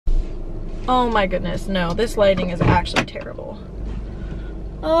Oh my goodness, no, this lighting is actually terrible.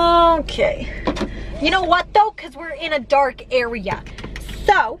 Okay. You know what though? Because we're in a dark area.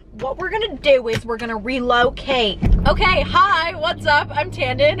 So, what we're gonna do is we're gonna relocate. Okay, hi, what's up? I'm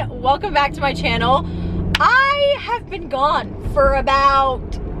Tandon. Welcome back to my channel. I have been gone for about,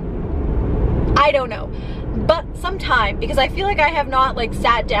 I don't know, but some time, because I feel like I have not like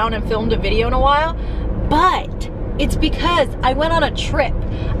sat down and filmed a video in a while, but it's because I went on a trip.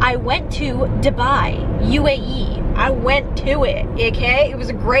 I went to Dubai, UAE. I went to it, okay? It was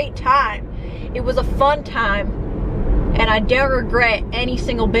a great time. It was a fun time, and I don't regret any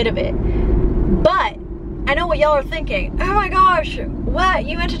single bit of it. But I know what y'all are thinking. Oh my gosh, what?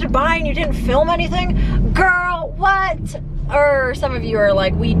 You went to Dubai and you didn't film anything? Girl, what? Or some of you are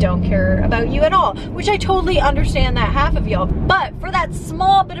like, we don't care about you at all, which I totally understand that half of y'all. But for that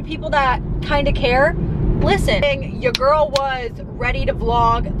small bit of people that kind of care, listen, your girl was ready to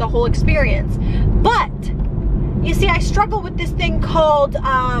vlog the whole experience. But you see, I struggle with this thing called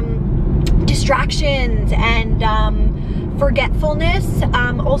distractions and forgetfulness,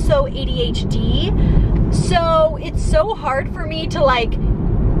 also ADHD. So it's so hard for me to like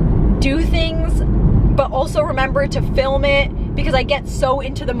do things but also remember to film it, because I get so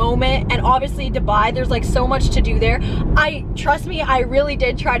into the moment. And obviously Dubai, there's like so much to do there. Trust me, I really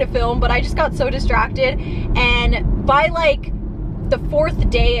did try to film, but I just got so distracted, and by like the 4th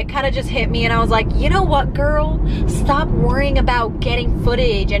day it kind of just hit me, and I was like, you know what, girl, stop worrying about getting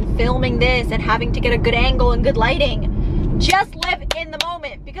footage and filming this and having to get a good angle and good lighting. Just live in the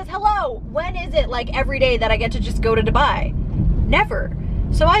moment, because hello, when is it like every day that I get to just go to Dubai? Never.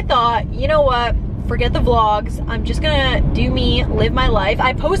 So I thought, you know what, forget the vlogs. I'm just gonna do me, live my life.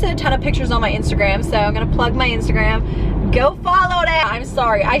 I posted a ton of pictures on my Instagram, so I'm gonna plug my Instagram. Go follow that. I'm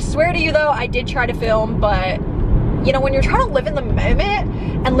sorry. I swear to you though, I did try to film, but you know, when you're trying to live in the moment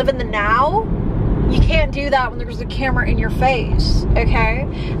and live in the now, you can't do that when there's a camera in your face, okay?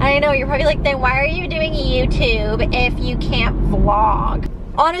 And I know you're probably like, then why are you doing YouTube if you can't vlog?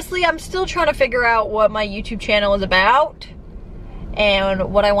 Honestly, I'm still trying to figure out what my YouTube channel is about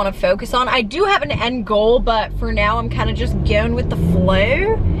and what I want to focus on. I do have an end goal, but for now I'm kind of just going with the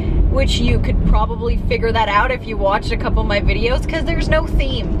flow, which you could probably figure that out if you watched a couple of my videos, because there's no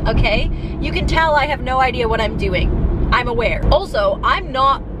theme, okay? You can tell I have no idea what I'm doing. I'm aware. Also, I'm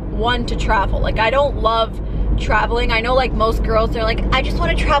not one to travel. Like, I don't love traveling. I know like most girls, they're like, I just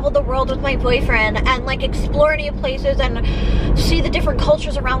want to travel the world with my boyfriend and like explore new places and see the different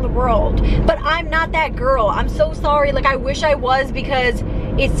cultures around the world. But I'm not that girl. I'm so sorry. Like, I wish I was, because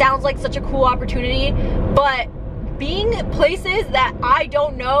it sounds like such a cool opportunity, but being places that I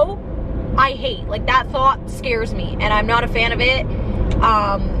don't know, I hate. Like, that thought scares me and I'm not a fan of it.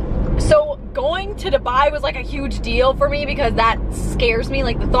 So going to Dubai was like a huge deal for me, because that scares me.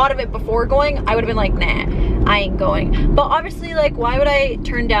 Like, the thought of it before going, I would have been like, nah, I ain't going. But obviously, like, why would I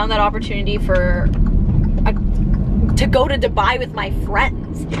turn down that opportunity for to go to Dubai with my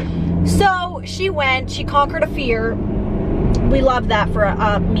friends? So she went, she conquered a fear. We love that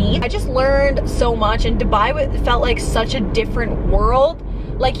for me. I just learned so much, and Dubai felt like such a different world.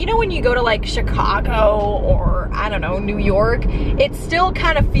 Like, you know, when you go to like Chicago or I don't know, New York, it still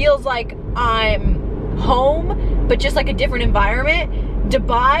kind of feels like I'm home, but just like a different environment.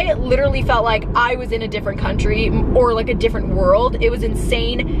 Dubai literally felt like I was in a different country or like a different world. It was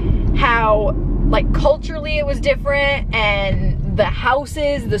insane how like culturally it was different, and the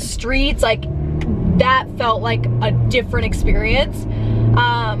houses, the streets, like that felt like a different experience.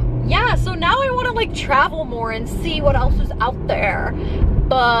 Yeah, so now I want to like travel more and see what else is out there.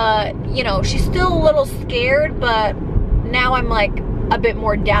 But, you know, she's still a little scared, but now I'm like a bit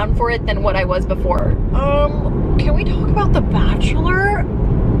more down for it than what I was before. Can we talk about The Bachelor?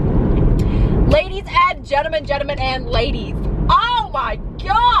 Ladies and gentlemen, and ladies. Oh my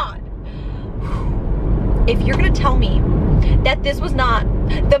God. If you're gonna tell me that this was not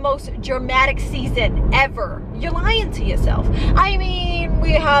the most dramatic season ever, you're lying to yourself. I mean,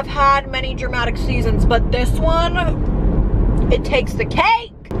 we have had many dramatic seasons, but this one, it takes the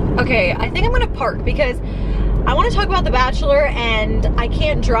cake. Okay, I think I'm gonna park because I want to talk about The Bachelor, and I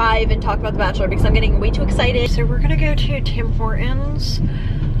can't drive and talk about The Bachelor because I'm getting way too excited. So we're gonna go to Tim Hortons.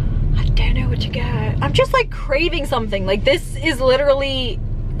 I don't know what to get. I'm just like craving something. Like, this is literally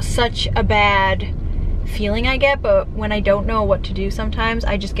such a bad feeling I get, but when I don't know what to do sometimes,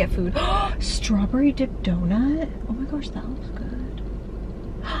 I just get food. Strawberry dipped donut. Oh my gosh, that looks good.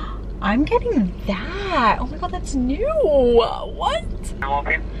 I'm getting that. Oh my God, that's new. What?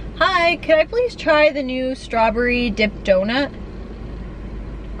 Hi, could I please try the new strawberry dipped donut?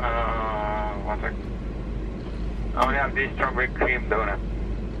 One second. I only have this strawberry cream donut.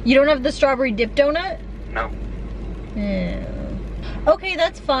 You don't have the strawberry dip donut? No. Yeah. Okay,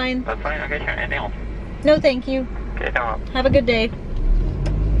 that's fine. That's fine. Okay, sure. Anything else? No, thank you. Okay, no. Have a good day.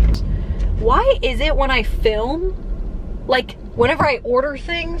 Why is it when I film, like whenever I order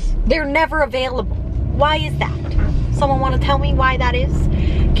things, they're never available? Why is that? Someone want to tell me why that is?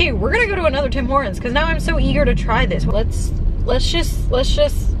 Okay, we're gonna go to another Tim Hortons because now I'm so eager to try this. Let's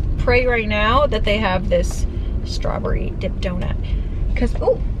just pray right now that they have this strawberry dip donut. Cause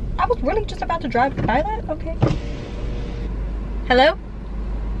oh, I was really just about to drive by that. Okay. Hello?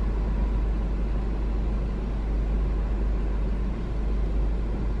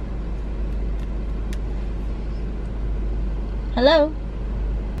 Hello?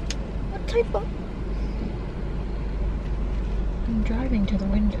 What type of... I'm driving to the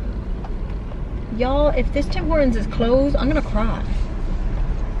window. Y'all, if this Tim Hortons is closed, I'm gonna cry.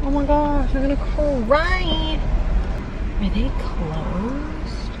 Oh my gosh, I'm gonna cry. Are they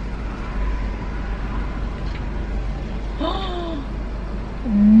closed?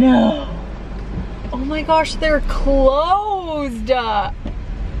 No. Oh my gosh, they're closed.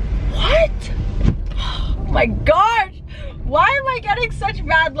 What? Oh my gosh. Why am I getting such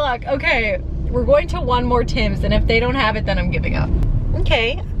bad luck? Okay, we're going to one more Tim's, and if they don't have it, then I'm giving up.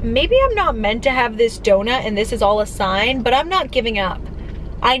 Okay, maybe I'm not meant to have this donut and this is all a sign, but I'm not giving up.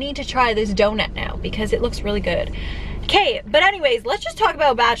 I need to try this donut now because it looks really good. Okay, but anyways, let's just talk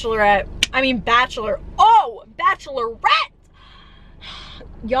about Bachelorette. I mean, Bachelor. Oh, Bachelorette!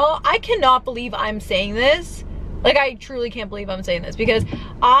 Y'all, I cannot believe I'm saying this. Like, I truly can't believe I'm saying this because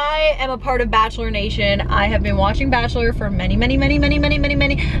I am a part of Bachelor Nation. I have been watching Bachelor for many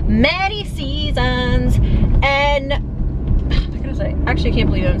seasons. And I gotta say, actually I can't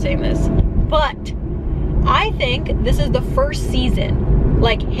believe I'm saying this. But I think this is the first season,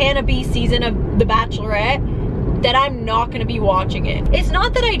 like Hannah B season of The Bachelorette, that I'm not gonna be watching it. It's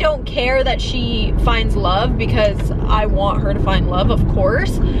not that I don't care that she finds love, because I want her to find love, of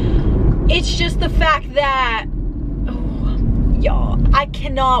course. It's just the fact that, y'all, I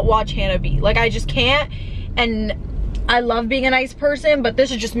cannot watch Hannah B. Like, I just can't. And I love being a nice person, but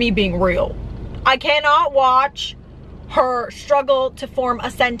this is just me being real. I cannot watch her struggle to form a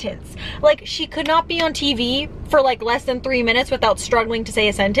sentence. Like, she could not be on TV for like less than 3 minutes without struggling to say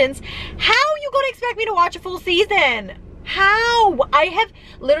a sentence. How are you gonna expect me to watch a full season? How? I have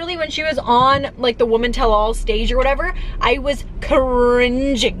literally, when she was on like the Woman Tell All stage or whatever, I was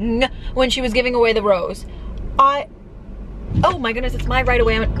cringing when she was giving away the rose. Oh my goodness, it's my right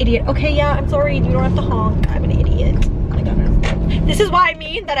away. I'm an idiot. Okay, yeah, I'm sorry. You don't have to honk. I'm an idiot. Oh my goodness. This is why I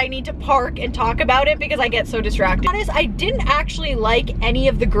mean that I need to park and talk about it because I get so distracted. Honest, I didn't actually like any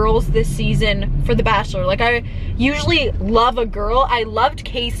of the girls this season for The Bachelor. Like, I usually love a girl. I loved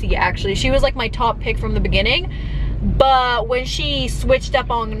Casey, actually. She was like my top pick from the beginning. But when she switched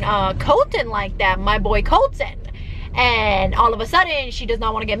up on Colton like that, my boy Colton, and all of a sudden she does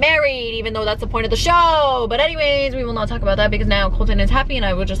not want to get married, even though that's the point of the show. But anyways, we will not talk about that because now Colton is happy and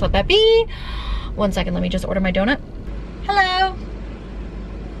I will just let that be. 1 second, let me just order my donut. Hello.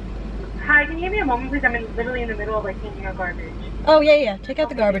 Hi, can you give me a moment please? I'm literally in the middle of like taking out garbage. Oh yeah, take out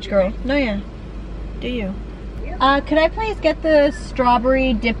the garbage, girl. No, yeah. Do you? Could I please get the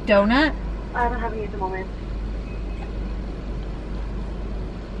strawberry dip donut? I don't have any at the moment.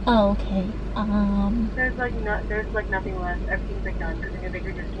 Oh, okay. There's like nothing left. Everything's like done because the new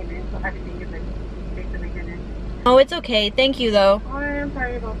baker just came in, so everything is like basically finished. Oh, it's okay. Thank you though. Oh, I'm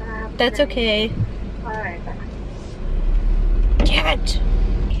sorry about that. That's okay. Alright. Damn it.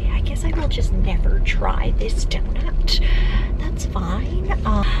 Okay, I guess I will just never try this donut. That's fine.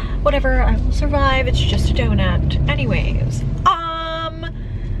 Whatever, I will survive. It's just a donut. Anyways.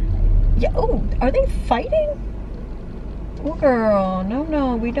 Yeah, oh, are they fighting? Oh girl,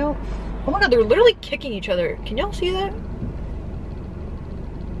 no, we don't. Oh my god, they're literally kicking each other. Can y'all see that?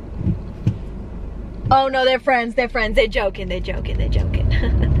 Oh no, they're friends, they're joking. I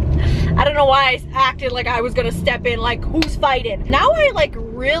don't know why I acted like I was gonna step in, like, who's fighting? Now I like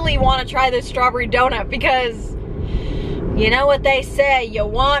really want to try this strawberry donut because you know what they say, you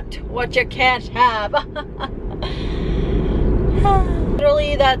want what you can't have.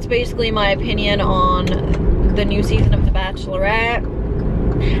 Literally, that's basically my opinion on the new season of The Bachelorette.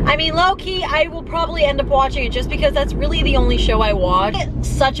 I mean, low-key, I will probably end up watching it just because that's really the only show I watch. It's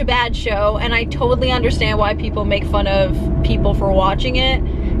such a bad show, and I totally understand why people make fun of people for watching it,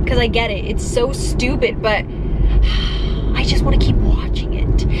 because I get it. It's so stupid, but I just want to keep watching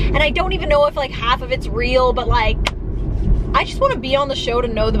it. And I don't even know if like half of it's real, but like, I just want to be on the show to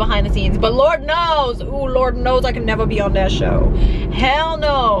know the behind the scenes. But Lord knows, ooh, Lord knows I can never be on that show. Hell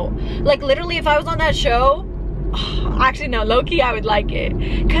no. Like, literally, if I was on that show, Actually, no, low-key, I would like it.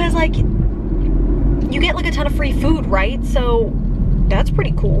 Cause like, you get like a ton of free food, right? So that's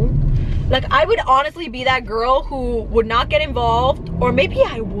pretty cool. Like, I would honestly be that girl who would not get involved, or maybe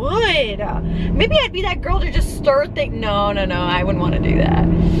I would. Maybe I'd be that girl to just stir things. No, I wouldn't want to do that.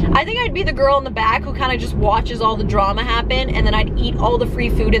 I think I'd be the girl in the back who kind of just watches all the drama happen, and then I'd eat all the free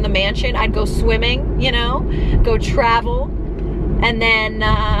food in the mansion. I'd go swimming, you know, go travel, and then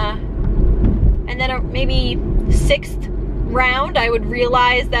maybe 6th round, I would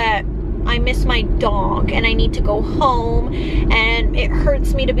realize that I miss my dog and I need to go home, and it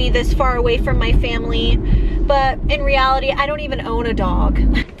hurts me to be this far away from my family, but in reality I don't even own a dog.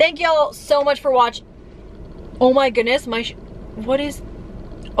 Thank y'all so much for watching. Oh my goodness, what is,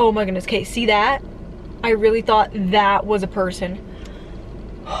 oh my goodness, okay, see that? I really thought that was a person.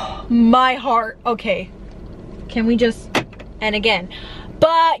 My heart. Okay, can we just, and again.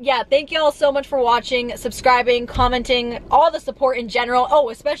 But yeah, thank y'all so much for watching, subscribing, commenting, all the support in general.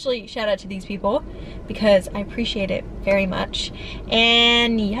 Oh, especially shout out to these people because I appreciate it very much.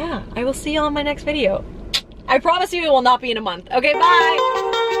 And yeah, I will see y'all in my next video. I promise you it will not be in a month. Okay, bye.